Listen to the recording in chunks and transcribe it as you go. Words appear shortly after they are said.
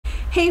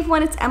Hey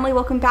everyone, it's Emily.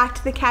 Welcome back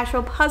to The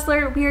Casual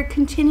Puzzler. We are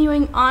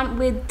continuing on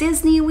with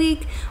Disney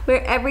Week,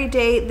 where every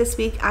day this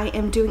week I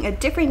am doing a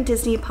different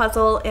Disney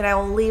puzzle, and I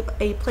will leave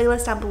a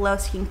playlist down below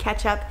so you can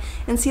catch up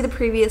and see the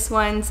previous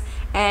ones.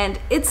 And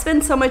it's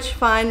been so much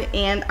fun,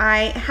 and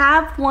I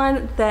have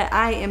one that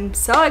I am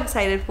so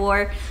excited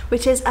for,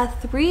 which is a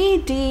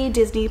 3D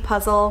Disney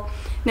puzzle.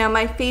 Now,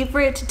 my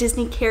favorite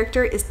Disney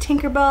character is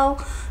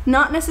Tinkerbell,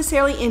 not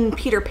necessarily in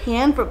Peter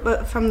Pan,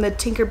 but from the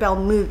Tinkerbell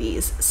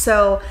movies.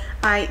 So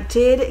I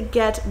did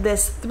get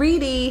this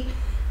 3D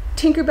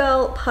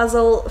Tinkerbell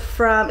puzzle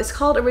from, it's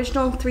called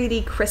Original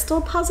 3D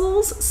Crystal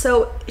Puzzles.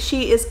 So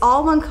she is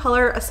all one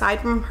color aside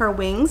from her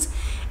wings,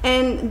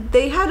 and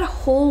they had a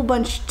whole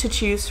bunch to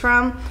choose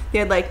from. They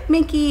had like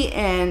Mickey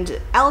and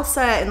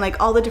Elsa and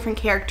like all the different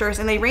characters,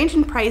 and they range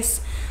in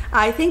price.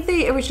 I think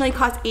they originally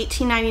cost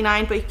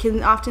 $18.99, but you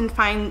can often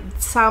find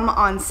some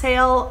on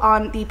sale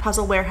on the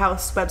Puzzle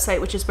Warehouse website,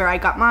 which is where I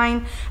got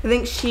mine. I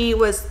think she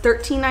was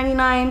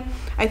 $13.99.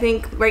 I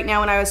think right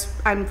now when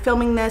I'm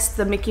filming this,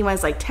 the Mickey one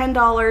is like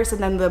 $10,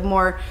 and then the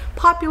more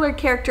popular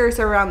characters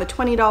are around the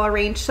 $20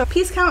 range. So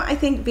piece count I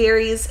think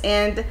varies,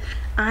 and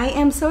I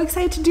am so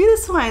excited to do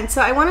this one.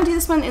 So I want to do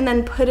this one and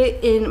then put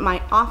it in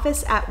my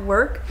office at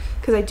work,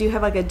 because I do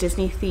have like a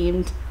Disney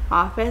themed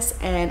office,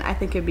 and I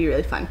think it'd be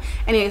really fun.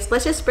 Anyways,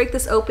 let's just break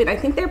this open. I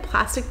think they're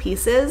plastic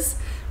pieces,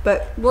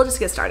 but we'll just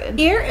get started.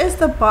 Here is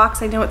the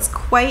box. I know it's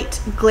quite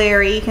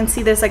glary. You can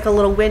see there's like a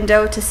little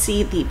window to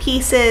see the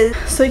pieces.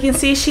 So you can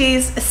see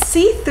she's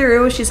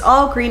see-through. She's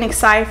all green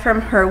aside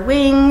from her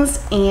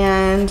wings,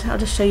 and I'll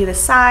just show you the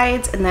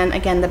sides. And then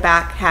again, the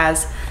back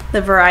has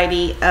the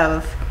variety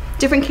of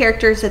different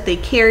characters that they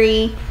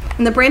carry.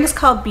 And the brand is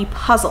called Be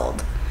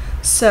Puzzled.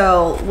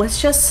 So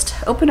let's just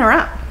open her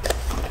up.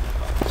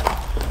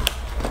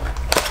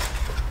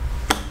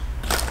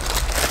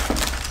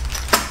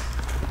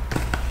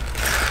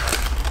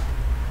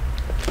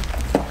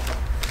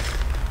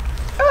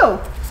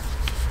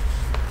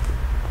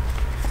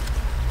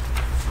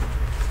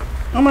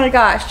 Oh my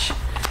gosh.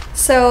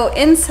 So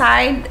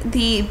inside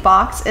the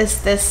box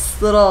is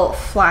this little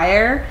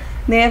flyer.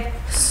 They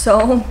have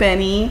so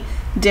many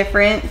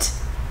different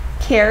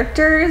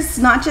characters,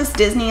 not just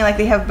Disney, like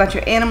they have a bunch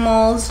of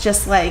animals,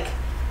 just like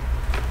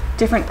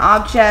different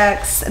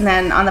objects. And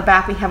then on the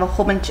back we have a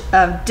whole bunch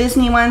of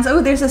Disney ones.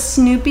 Oh, there's a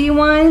Snoopy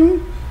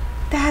one.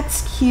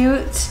 That's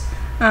cute.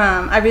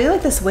 I really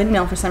like this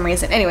windmill for some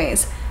reason.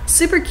 Anyways,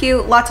 super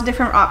cute, lots of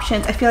different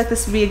options. I feel like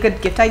this would be a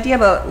good gift idea,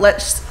 but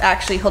let's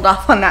actually hold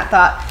off on that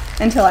thought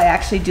until I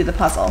actually do the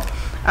puzzle.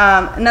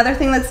 Another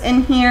thing that's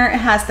in here, it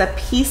has the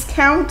piece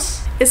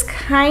count. It's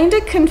kind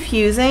of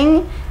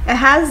confusing. It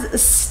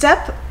has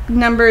step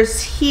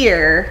numbers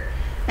here,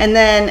 and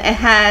then it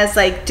has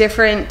like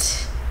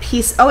different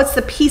piece. Oh, it's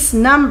the piece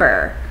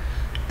number.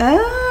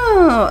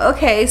 Oh,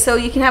 okay. So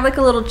you can have like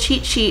a little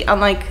cheat sheet on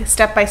like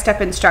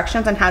step-by-step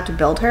instructions on how to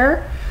build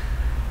her.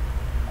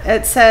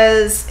 It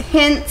says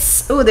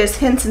hints. Oh, there's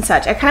hints and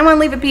such. I kind of want to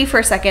leave it be for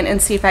a second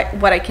and see if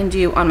what I can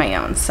do on my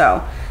own.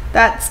 So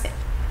that's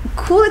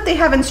cool that they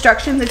have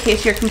instructions in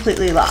case you're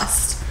completely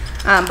lost.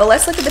 But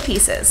let's look at the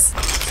pieces.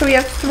 So we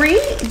have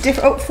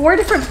four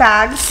different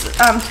bags.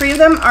 3 of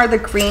them are the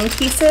green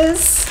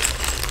pieces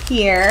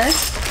here.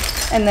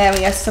 And then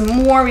we have some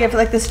more. We have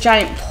like this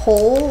giant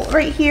pole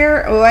right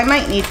here. Oh, I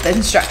might need the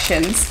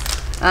instructions.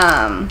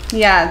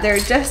 Yeah, they're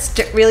just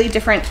really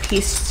different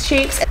piece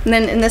shapes. And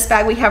then in this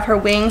bag we have her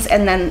wings,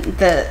 and then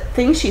the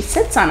thing she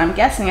sits on, I'm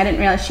guessing. I didn't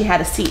realize she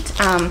had a seat.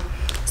 So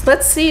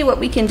let's see what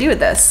we can do with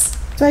this.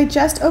 So I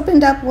just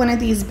opened up one of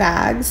these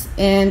bags,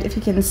 and if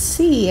you can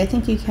see, I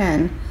think you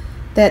can,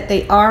 that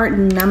they are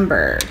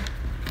numbered.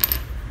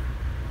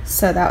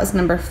 So that was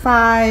number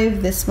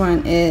 5. This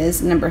one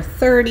is number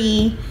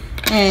 30.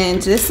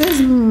 And this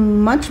is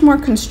much more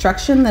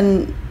construction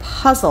than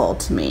puzzle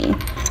to me.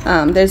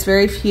 There's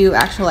very few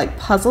actual like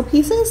puzzle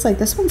pieces. Like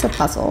this one's a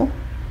puzzle,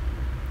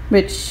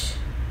 which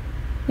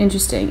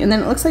interesting. And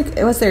then it looks like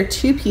was there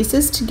 2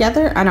 pieces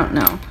together? I don't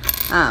know.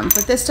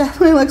 But this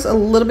definitely looks a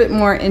little bit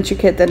more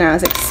intricate than I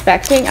was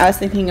expecting. I was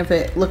thinking of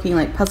it looking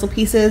like puzzle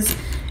pieces,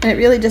 and it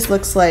really just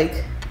looks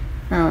like,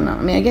 I don't know.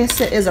 I mean, I guess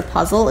it is a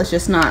puzzle. It's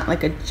just not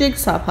like a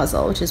jigsaw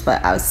puzzle, which is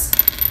what I was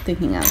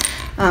thinking of.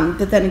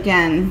 But then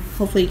again,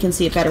 hopefully you can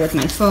see it better with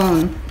my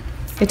phone.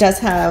 It does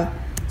have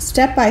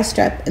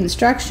step-by-step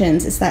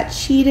instructions. Is that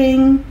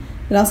cheating?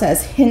 It also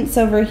has hints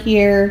over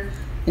here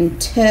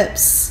and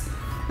tips.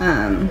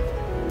 I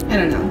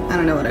don't know. I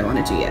don't know what I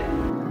want to do yet.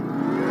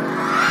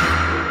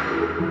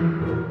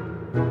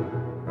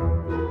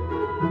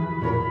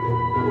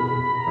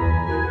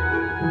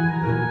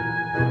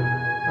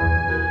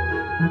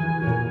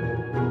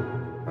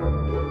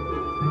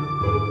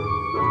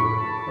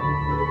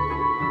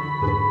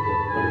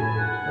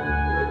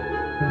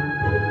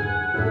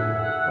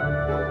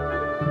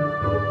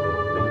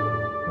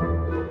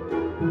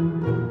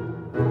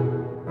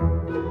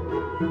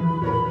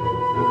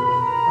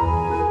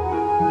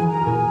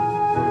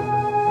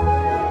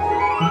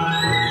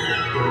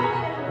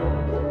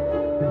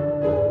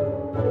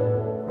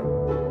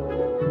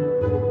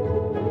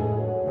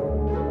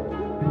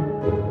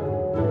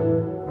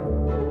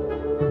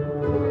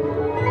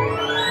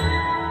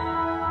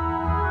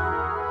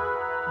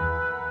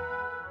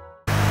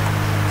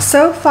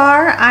 So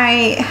far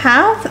I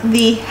have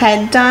the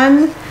head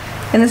done,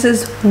 and this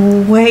is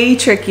way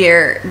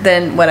trickier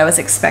than what I was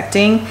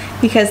expecting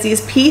because these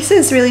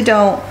pieces really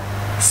don't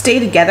stay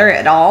together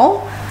at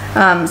all.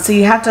 So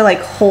you have to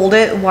like hold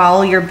it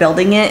while you're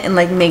building it and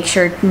like make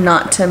sure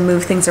not to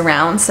move things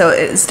around. So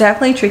it's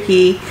definitely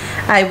tricky.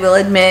 I will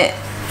admit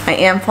I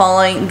am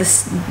following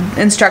the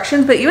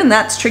instructions, but even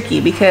that's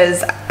tricky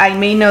because I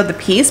may know the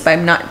piece, but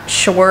I'm not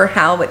sure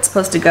how it's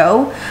supposed to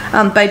go.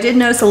 But I did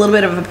notice a little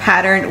bit of a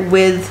pattern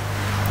with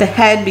the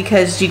head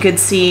because you could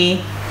see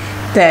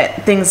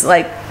that things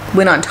like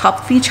went on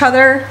top of each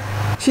other.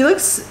 She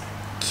looks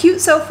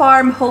cute so far.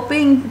 I'm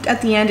hoping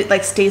at the end it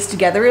like stays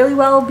together really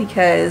well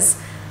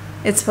because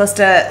it's supposed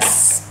to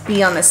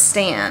be on the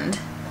stand.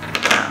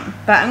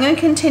 But I'm gonna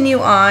continue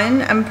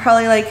on. I'm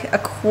probably like a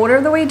quarter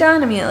of the way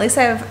done. I mean, at least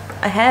I have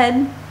a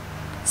head.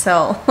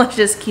 So let's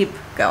just keep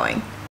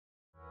going.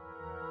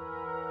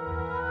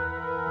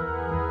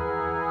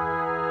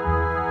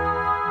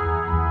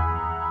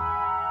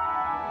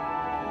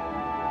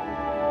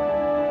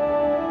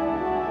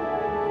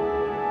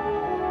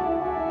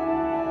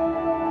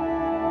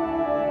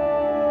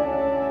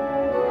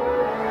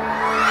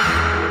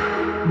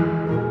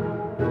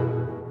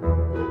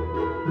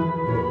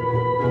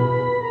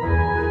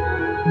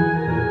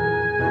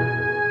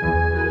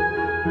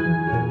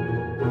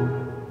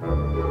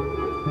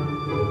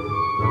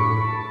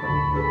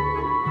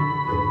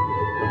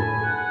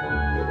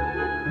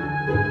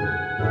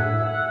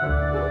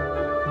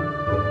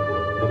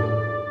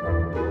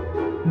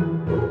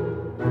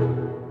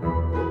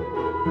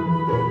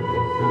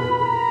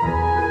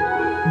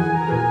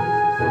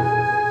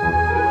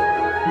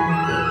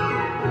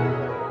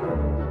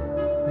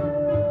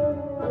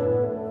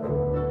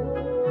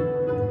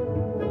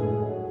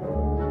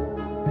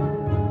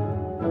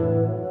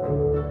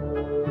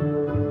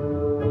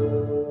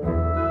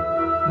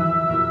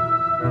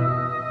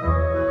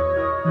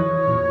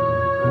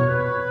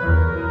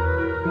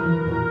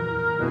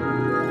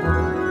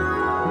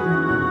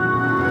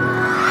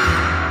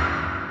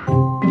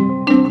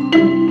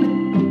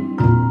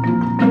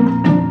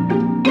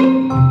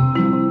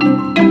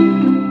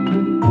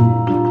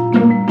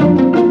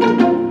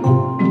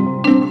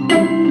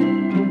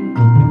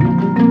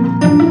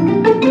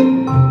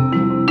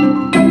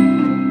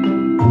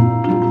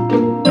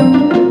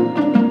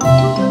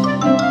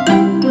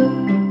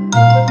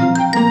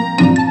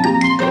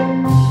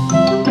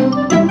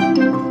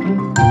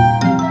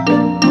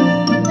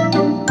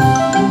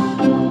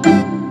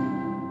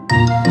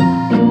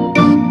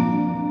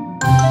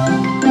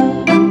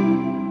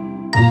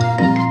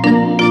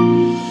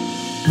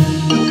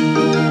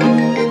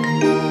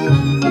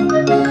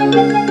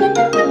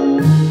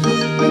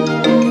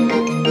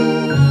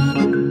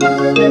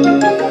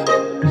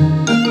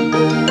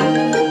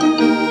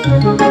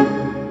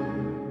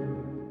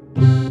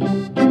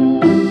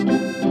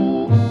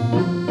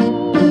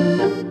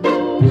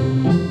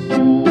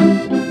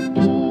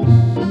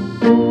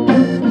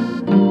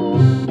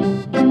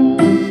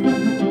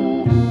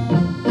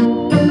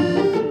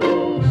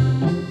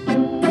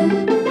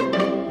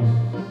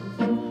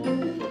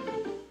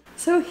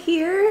 So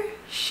here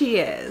she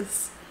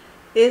is.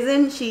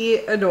 Isn't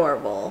she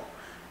adorable?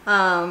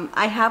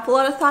 I have a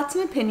lot of thoughts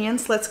and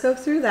opinions. Let's go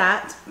through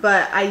that.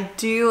 But I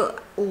do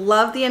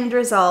love the end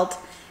result.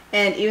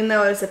 And even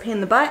though it was a pain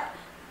in the butt,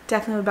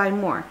 definitely would buy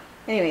more.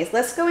 Anyways,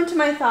 let's go into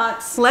my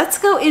thoughts. Let's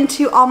go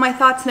into all my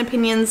thoughts and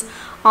opinions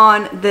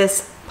on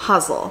this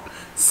puzzle.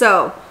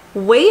 So,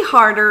 way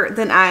harder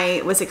than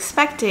I was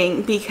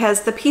expecting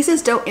because the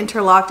pieces don't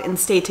interlock and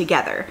stay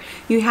together.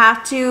 You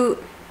have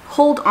to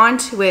hold on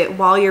to it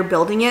while you're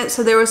building it.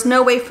 So there was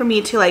no way for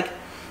me to like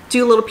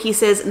do little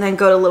pieces and then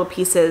go to little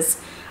pieces.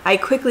 I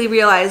quickly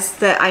realized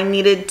that I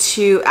needed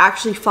to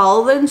actually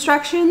follow the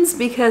instructions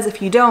because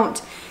if you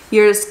don't,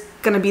 you're just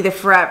gonna be there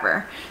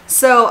forever.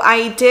 So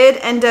I did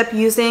end up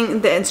using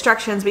the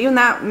instructions, but even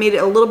that made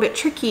it a little bit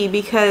tricky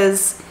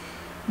because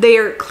they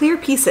are clear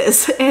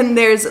pieces and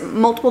there's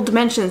multiple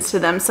dimensions to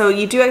them. So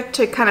you do have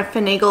to kind of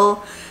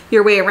finagle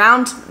your way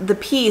around the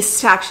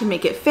piece to actually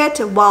make it fit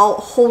while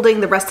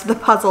holding the rest of the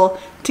puzzle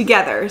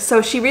together.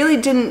 So she really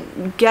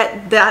didn't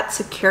get that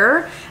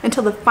secure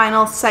until the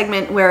final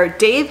segment where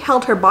Dave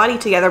held her body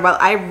together while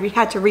I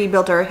had to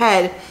rebuild her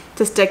head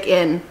to stick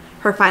in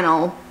her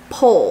final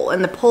pole.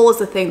 And the pole is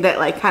the thing that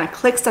like kind of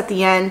clicks at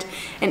the end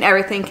and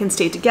everything can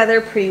stay together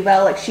pretty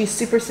well. Like she's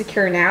super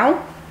secure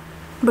now,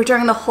 but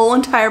during the whole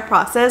entire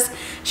process,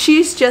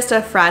 she's just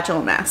a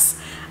fragile mess.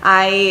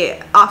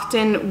 I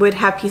often would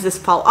have pieces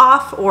fall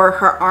off, or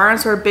her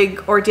arms were a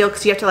big ordeal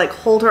because you have to like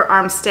hold her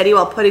arms steady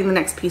while putting the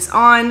next piece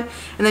on,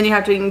 and then you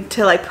have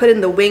to like put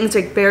in the wings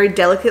like very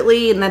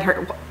delicately, and then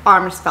her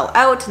arms fell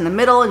out in the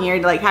middle and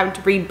you're like having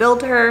to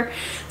rebuild her.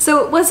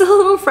 So it was a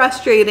little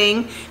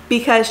frustrating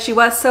because she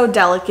was so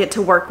delicate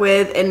to work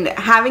with, and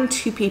having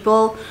two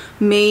people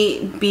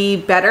may be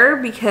better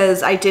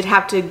because I did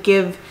have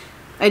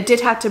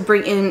to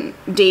bring in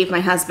Dave, my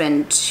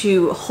husband,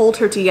 to hold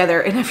her together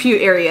in a few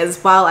areas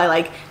while I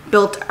like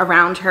built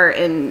around her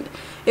and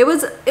It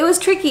was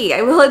tricky,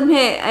 I will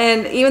admit,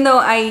 and even though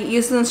I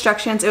used the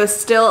instructions, it was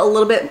still a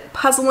little bit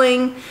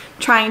puzzling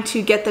trying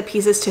to get the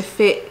pieces to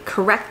fit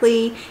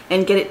correctly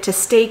and get it to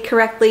stay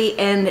correctly,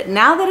 and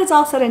now that it's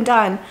all said and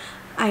done,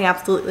 I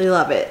absolutely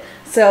love it.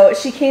 So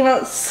she came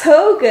out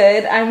so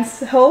good. I'm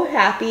so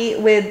happy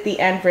with the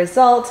end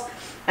result.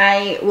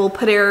 I will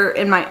put her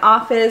in my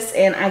office,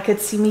 and I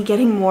could see me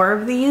getting more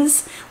of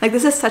these. Like,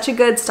 this is such a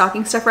good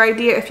stocking stuffer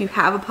idea if you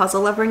have a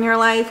puzzle lover in your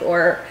life,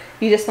 or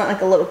you just want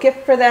like a little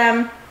gift for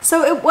them.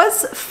 So it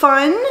was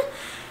fun,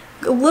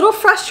 a little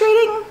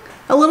frustrating,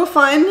 a little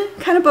fun,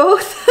 kind of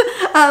both.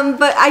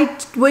 But I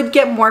would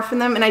get more from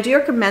them, and I do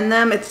recommend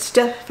them. It's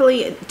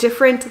definitely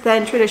different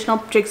than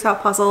traditional jigsaw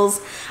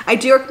puzzles. I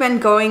do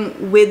recommend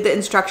going with the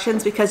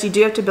instructions because you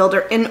do have to build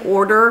her in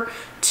order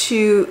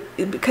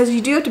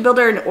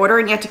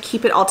and you have to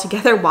keep it all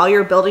together while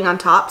you're building on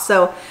top.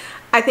 So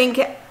I think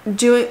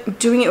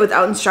doing it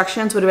without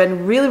instructions would have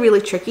been really,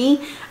 really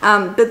tricky.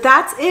 But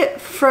that's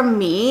it from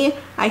me.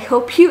 I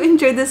hope you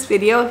enjoyed this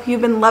video. If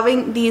you've been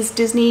loving these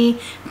Disney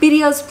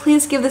videos,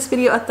 please give this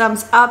video a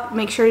thumbs up.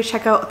 Make sure to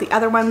check out the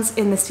other ones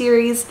in the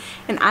series,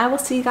 and I will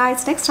see you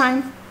guys next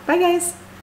time. Bye guys.